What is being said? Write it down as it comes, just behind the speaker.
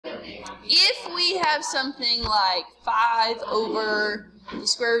if we have something like 5 over the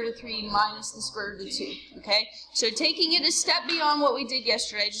square root of 3 minus the square root of 2, okay? So taking it a step beyond what we did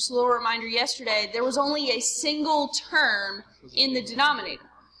yesterday, just a little reminder yesterday, there was only a single term in the denominator.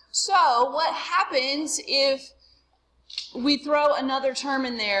 So what happens if we throw another term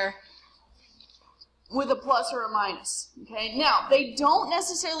in there with a plus or a minus? Okay, now they don't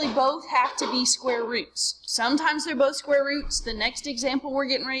necessarily both have to be square roots. Sometimes they're both square roots. The next example we're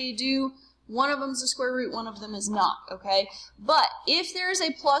getting ready to do, one of them is a square root, one of them is not, okay? But if there is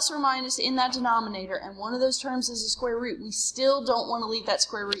a plus or minus in that denominator and one of those terms is a square root, we still don't want to leave that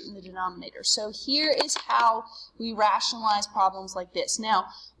square root in the denominator. So here is how we rationalize problems like this. Now,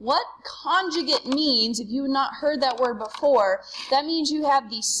 what conjugate means, if you have not heard that word before, that means you have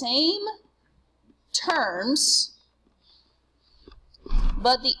the same terms,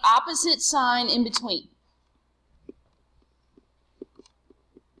 but the opposite sign in between.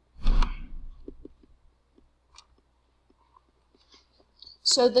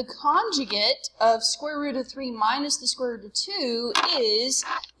 So the conjugate of square root of 3 minus the square root of 2 is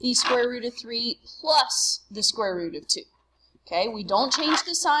the square root of 3 plus the square root of 2. Okay, we don't change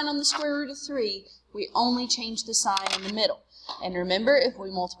the sign on the square root of 3, we only change the sign in the middle. And remember, if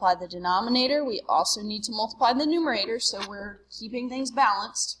we multiply the denominator, we also need to multiply the numerator, so we're keeping things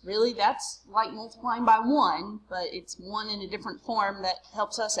balanced. Really, that's like multiplying by 1, but it's 1 in a different form that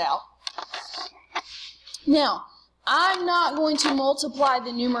helps us out. Now, I'm not going to multiply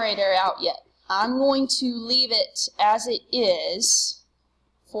the numerator out yet. I'm going to leave it as it is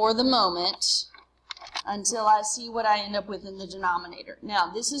for the moment until I see what I end up with in the denominator.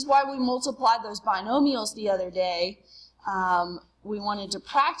 Now, this is why we multiplied those binomials the other day. We wanted to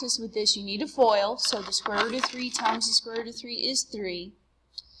practice with this. You need a FOIL, so the square root of 3 times the square root of 3 is 3.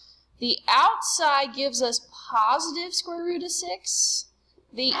 The outside gives us positive square root of 6.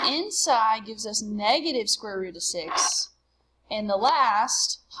 The inside gives us negative square root of 6. And the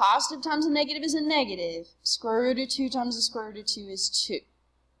last, positive times a negative is a negative. Square root of 2 times the square root of 2 is 2.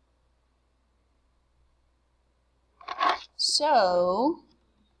 So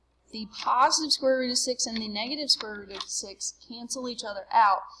the positive square root of 6 and the negative square root of 6 cancel each other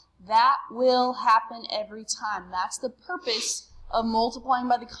out. That will happen every time. That's the purpose of multiplying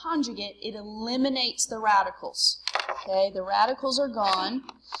by the conjugate. It eliminates the radicals. Okay, the radicals are gone.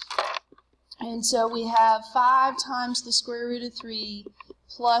 And so we have 5 times the square root of 3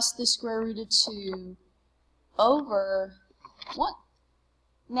 plus the square root of 2 over 1.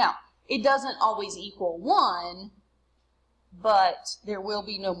 Now, it doesn't always equal 1, but there will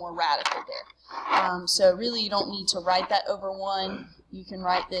be no more radical there. So really you don't need to write that over 1. You can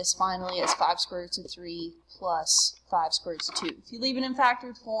write this finally as 5 square roots of 3 plus 5 square roots of 2. If you leave it in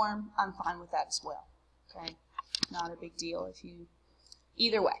factored form, I'm fine with that as well. Okay, not a big deal if you,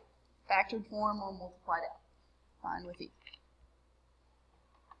 either way, factored form or multiplied out, fine with either.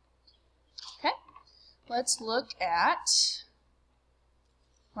 Okay, let's look at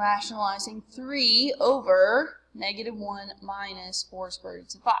rationalizing 3 over negative 1 minus 4 square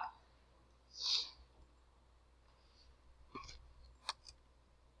roots of 5.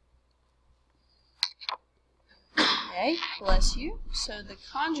 Okay, bless you. So the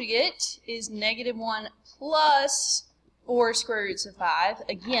conjugate is negative 1 plus 4 square roots of 5.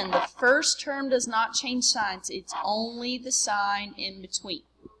 Again, the first term does not change signs. It's only the sign in between.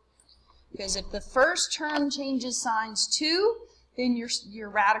 Because if the first term changes signs too, then your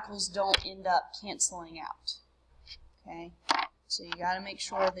radicals don't end up canceling out. Okay, so you got to make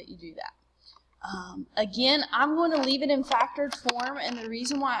sure that you do that. Again, I'm going to leave it in factored form, and the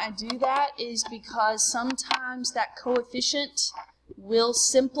reason why I do that is because sometimes that coefficient will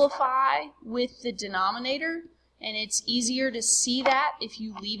simplify with the denominator, and it's easier to see that if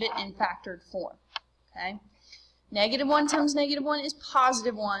you leave it in factored form. Okay, negative 1 times negative 1 is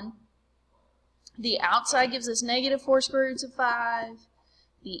positive 1. The outside gives us negative 4 square roots of 5.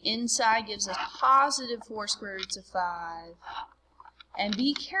 The inside gives us positive 4 square roots of 5. And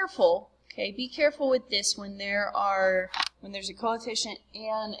be careful, okay, be careful with this when there's a coefficient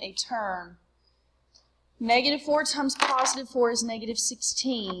and a term. Negative 4 times positive 4 is negative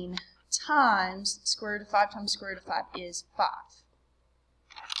 16 times square root of 5 times square root of 5 is 5.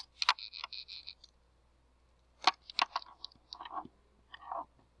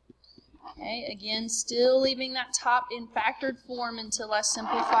 Okay, again, still leaving that top in factored form until I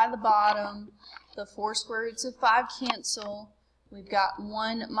simplify the bottom. The 4 square roots of 5 cancel. We've got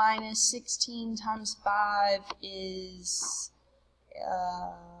 1 minus 16 times 5 is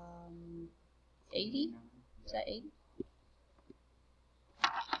 80? Is that 80?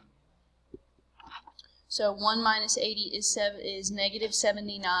 So 1 minus 80 is negative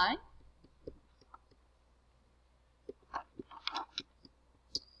 79.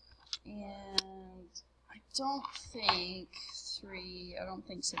 And I don't think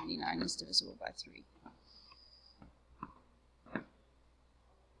 79 is divisible by 3.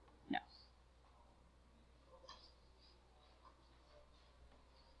 No.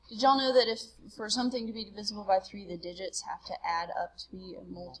 Did y'all know that if for something to be divisible by 3, the digits have to add up to be a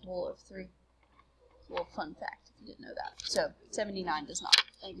multiple of 3? A little fun fact if you didn't know that. So 79 does not.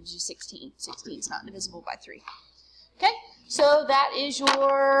 That gives you 16. 16 is not divisible by 3. Okay, so that is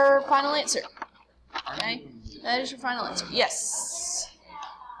your final answer. Okay, that is your final answer. Yes.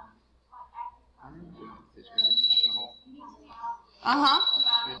 I'm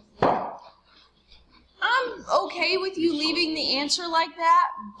okay with you leaving the answer like that,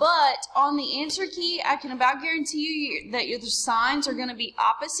 but on the answer key, I can about guarantee you that your signs are going to be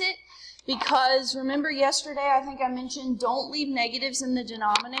opposite, because remember yesterday I think I mentioned don't leave negatives in the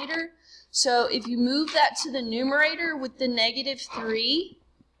denominator. So if you move that to the numerator with the -3,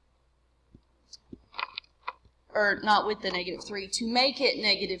 or not with the -3, to make it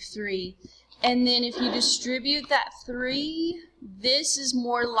 -3, and then if you distribute that 3, this is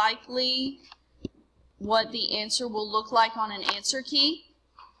more likely what the answer will look like on an answer key.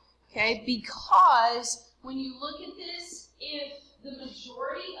 Okay, because when you look at this, if the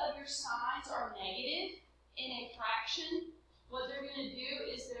majority of your signs are negative in a fraction, what they're going to do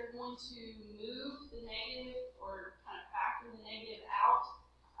is they're going to move the negative, or kind of factor the negative out,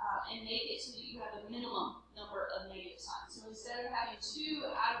 and make it so that you have a minimum number of negative signs. So instead of having 2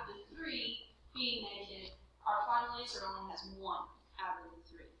 out of the 3 being negative, our final answer only has 1 out of the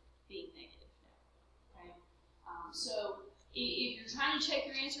 3 being negative. Okay? So if you're trying to check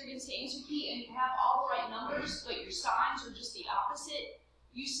your answer against the answer key and you have all the right numbers, but your signs are just the opposite,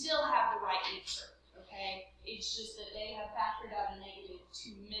 you still have the right answer. Okay? It's just that they have factored out a negative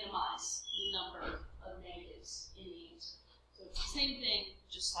to minimize the number of negatives in the answer. So it's the same thing,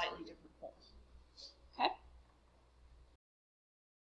 just slightly different.